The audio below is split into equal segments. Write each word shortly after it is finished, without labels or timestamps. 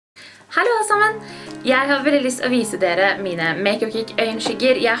Hallo alle sammen! Jeg har veldig lyst til å vise dere mine Makeupgeek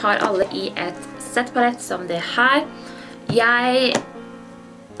øyenskygger. Jeg har alle i et settpalett som det her. Jeg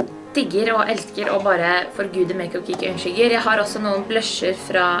digger og elsker å bare forgude Makeupgeek øyenskygger. Jeg har også noen blusher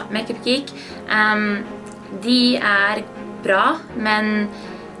fra Makeupgeek. De er bra, men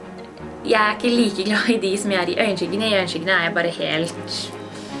jeg er ikke like glad i de som jeg er i øyenskyggene. I øyenskyggene er jeg bare helt...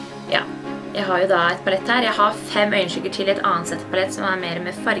 ja. Jeg har jo da et palett her. Jeg har 5 øyenskygger til et annet settpalett som er mer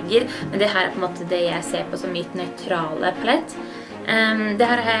med farger, men det her er på en måte det jeg ser på som mitt nøytrale palett. Det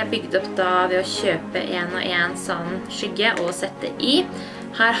her har jeg bygd opp da ved å kjøpe en og en sånn skygge og sette i.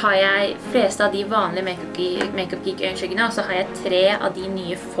 Her har jeg fleste av de vanlige Makeupgeek øyenskyggene, og så har jeg 3 av de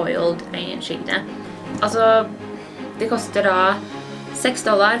nye foiled øyenskyggene. Altså, det koster da $6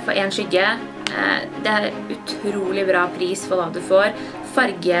 for en skygge. Det er utrolig bra pris for hva du får.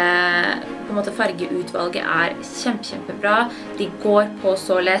 Fargeutvalget er kjempebra. De går på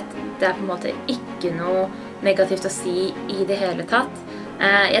så lett. Det er på en måte ikke noe negativt å si i det hele tatt.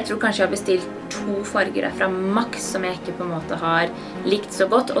 Jeg tror kanskje jeg har bestilt 2 farger fra Max som jeg ikke på en måte har likt så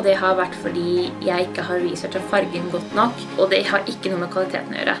godt, og det har vært fordi jeg ikke har researchet fargen godt nok, og det har ikke noe med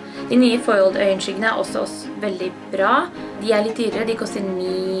kvaliteten å gjøre. De nye foiled øyenskyggene er også veldig bra. De er litt dyrere, de koster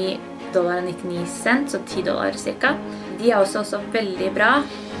 $9,99, så $10 cirka. De er også veldig bra.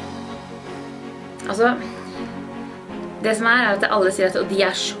 Altså, det som er at alle sier at de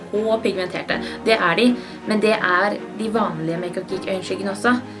er så pigmenterte. Det er de, men det er de vanlige Makeupgeek øyenskyggene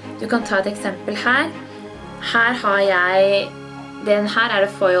også. Du kan ta et eksempel her. Her har jeg, den her er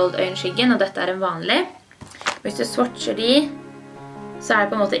det foiled øyenskyggen, og dette er en vanlig. Hvis du swatcher de, så er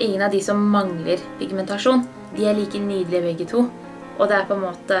det på en måte ingen av de som mangler pigmentasjon. De er like nydelige begge to, og det er på en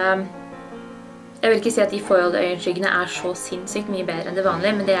måte... Jeg vil ikke si at de foiled øyenskyggene er så sinnssykt mye bedre enn det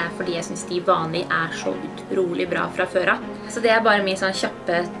vanlige, men det er fordi jeg synes de vanlige er så utrolig bra fra før av. Så det er bare min sånn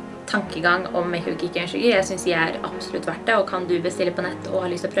kjappe tankegang om Makeupgeek øyenskygger. Jeg synes de er absolutt verdt det, og kan du bestille på nett og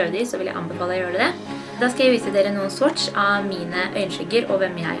har lyst til å prøve de, så vil jeg anbefale deg å gjøre det. Da skal jeg vise dere noen swatch av mine øyenskygger og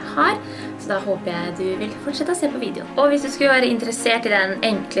hvem jeg har, så da håper jeg du vil fortsette å se på videoen. Og hvis du skulle være interessert i den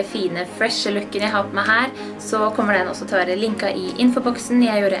enkle, fine, freshe looken jeg har på meg her, så kommer den også til å være linket i infoboksen.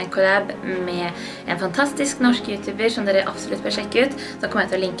 Jeg gjorde en collab med en fantastisk norsk YouTuber som dere absolutt bør sjekke ut. Da kommer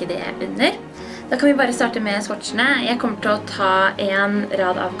jeg til å linke det under. Da kan vi bare starte med swatchene. Jeg kommer til å ta en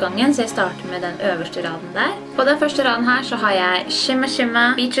rad av gangen, så jeg starter med den øverste raden der. På den første raden her så har jeg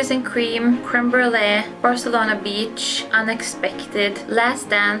ShimmaShimma, Beaches and Cream, Crème Brulee, Barcelona Beach, Unexpected, Last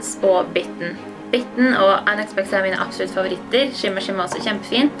Dance og Bitten. Bitten og Unexpected er mine absolutt favoritter. ShimmaShimma er også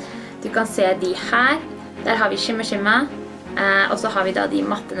kjempefin. Du kan se de her. Der har vi ShimmaShimma, og så har vi da de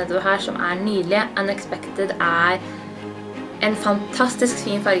matte nedover her som er nydelige. Unexpected er en fantastisk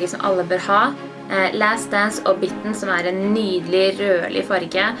fin farge som alle bør ha. Last Dance og Bitten som er en nydelig rødlig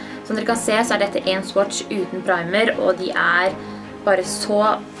farge. Som dere kan se så er dette en swatch uten primer, og de er bare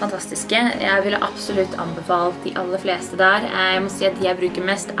så fantastiske. Jeg ville absolutt anbefalt de aller fleste der. Jeg må si at de jeg bruker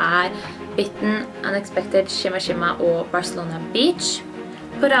mest er Bitten, Unexpected, ShimmaShimma og Barcelona Beach.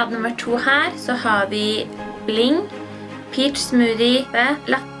 På rad nummer 2 her så har vi Bling, Peach Smoothie,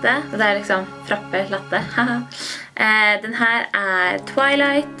 Lattè. Det er liksom Freappè, Lattè. Den her er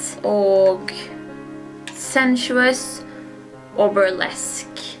Twilight og Sensuous og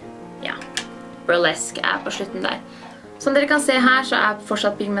Burlesque. Ja, Burlesque er på slutten der. Som dere kan se her så er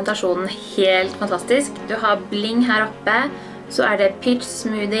fortsatt pigmentasjonen helt fantastisk. Du har Bling her oppe, så er det Peach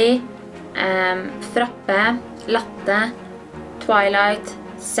Smoothie, Freappè, Lattè, Twilight,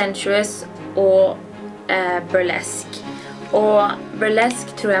 Sensuous og Burlesque. Og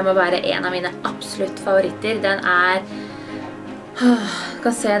Burlesque tror jeg må være en av mine absolutt favoritter. Den er, du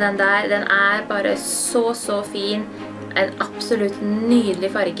kan se den der, den er bare så fin. En absolutt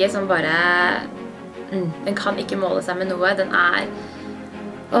nydelig farge som bare, den kan ikke måle seg med noe. Den er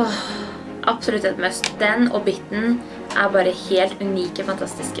absolutt et must. Den og Bitten er bare helt unike,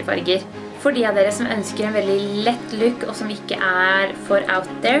 fantastiske farger. For de av dere som ønsker en veldig lett look og som ikke er for out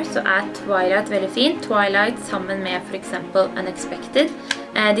there, så er Twilight veldig fin. Twilight sammen med for eksempel Unexpected.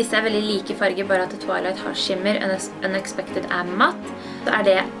 Disse er veldig like farger, bare at Twilight har shimmer, Unexpected er matt. Så er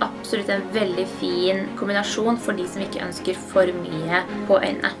det absolutt en veldig fin kombinasjon for de som ikke ønsker for mye på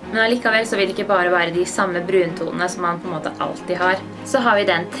øynene. Men allikevel så vil det ikke bare være de samme bruntonene som man på en måte alltid har. Så har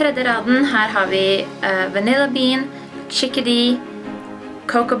vi den tredje raden. Her har vi Vanilla Bean, Chickadee,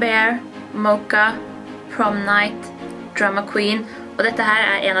 Cocoa Bear, Mocha, Prom Night, Drama Queen, og dette her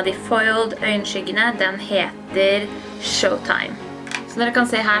er en av de foiled øyenskyggene. Den heter Showtime. Så dere kan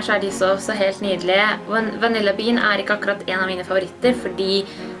se her så er de så helt nydelige. Vanilla Bean er ikke akkurat en av mine favoritter, fordi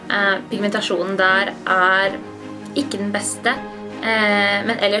pigmentasjonen der er ikke den beste.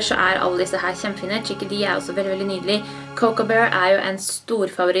 Men ellers så alle disse her kjempefine. Chickadee også veldig, veldig nydelig. Cocoa Bear jo en stor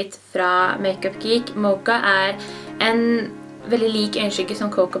favoritt fra Makeupgeek. Mocha en veldig lik øyenskygge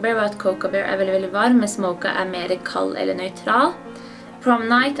som Cocoa Bear, at Cocoa Bear veldig, veldig varm, mens Mocha mer kald eller nøytral. Prom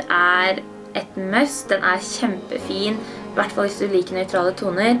Night et must. Den kjempefin, i hvert fall hvis du liker nøytrale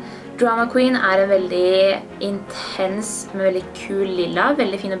toner. Drama Queen en veldig intens, men veldig kul lilla.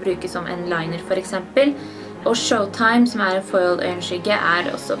 Veldig fin å bruke som en liner for eksempel. Og Showtime, som en foiled øyenskygge,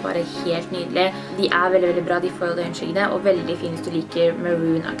 også bare helt nydelig. De veldig, veldig bra, de foiled øyenskyggene, og veldig fine hvis du liker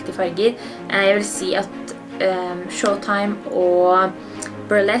maroon-aktige farger. Jeg vil si at Showtime og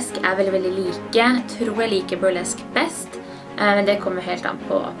Burlesque veldig, veldig like. Jeg tror jeg liker Burlesque best, men det kommer helt an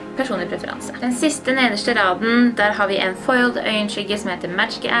på personlig preferanse. Den siste nederste raden, der har vi en foiled øyenskygge som heter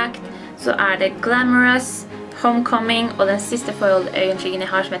Makuepgeek. Så det Glamorous, Homecoming, og den siste foiled øyenskyggen jeg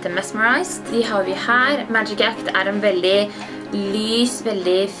har som heter Mesmerized. De har vi her. Makuepgeek en veldig lys,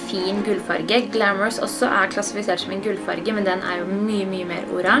 veldig fin gullfarge. Glamorous også klassifisert som en gullfarge, men den jo mye, mye mer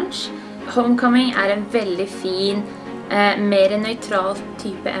oransje. Homecoming en veldig fin, mer nøytral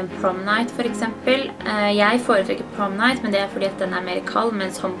type enn Prom Night for eksempel. Jeg foretrekker Prom Night, men det fordi at den mer kald,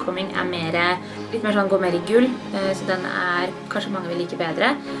 mens Homecoming litt mer sånn, går mer i gull, så den kanskje mange vil like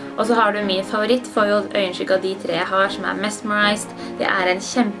bedre. Og så har du min favoritt, foiled øyenskygge av de tre jeg har, som Mesmerized. Det en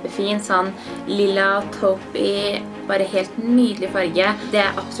kjempefin, sånn lilla, taupey, bare helt nydelig farge. Det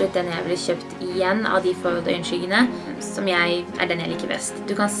absolutt den jeg ville kjøpt igjen av de foiled øyenskyggene, som den jeg liker best.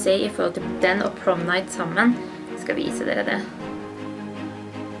 Du kan se i forhold til den og Prom Night sammen. Jeg skal vise dere det.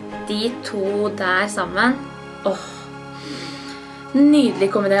 De to der sammen.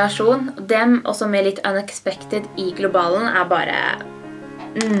 Nydelig kombinasjon. Dem også med litt unexpected i globalen bare...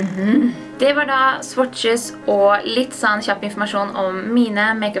 Det var da swatches og litt sånn kjapp informasjon om mine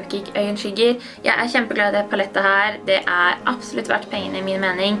Makeupgeek øyenskygger. Jeg kjempeglad i det palettet her. Det absolutt verdt pengene i min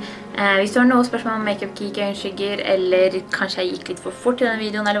mening. Hvis du har noen spørsmål om Makeupgeek øyenskygger, eller kanskje jeg gikk litt for fort i denne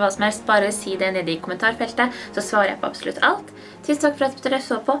videoen, eller hva som helst, bare si det nede i kommentarfeltet, så svarer jeg på absolutt alt. Tusen takk for at dere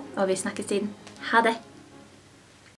så på, og vi snakkes siden. Ha det!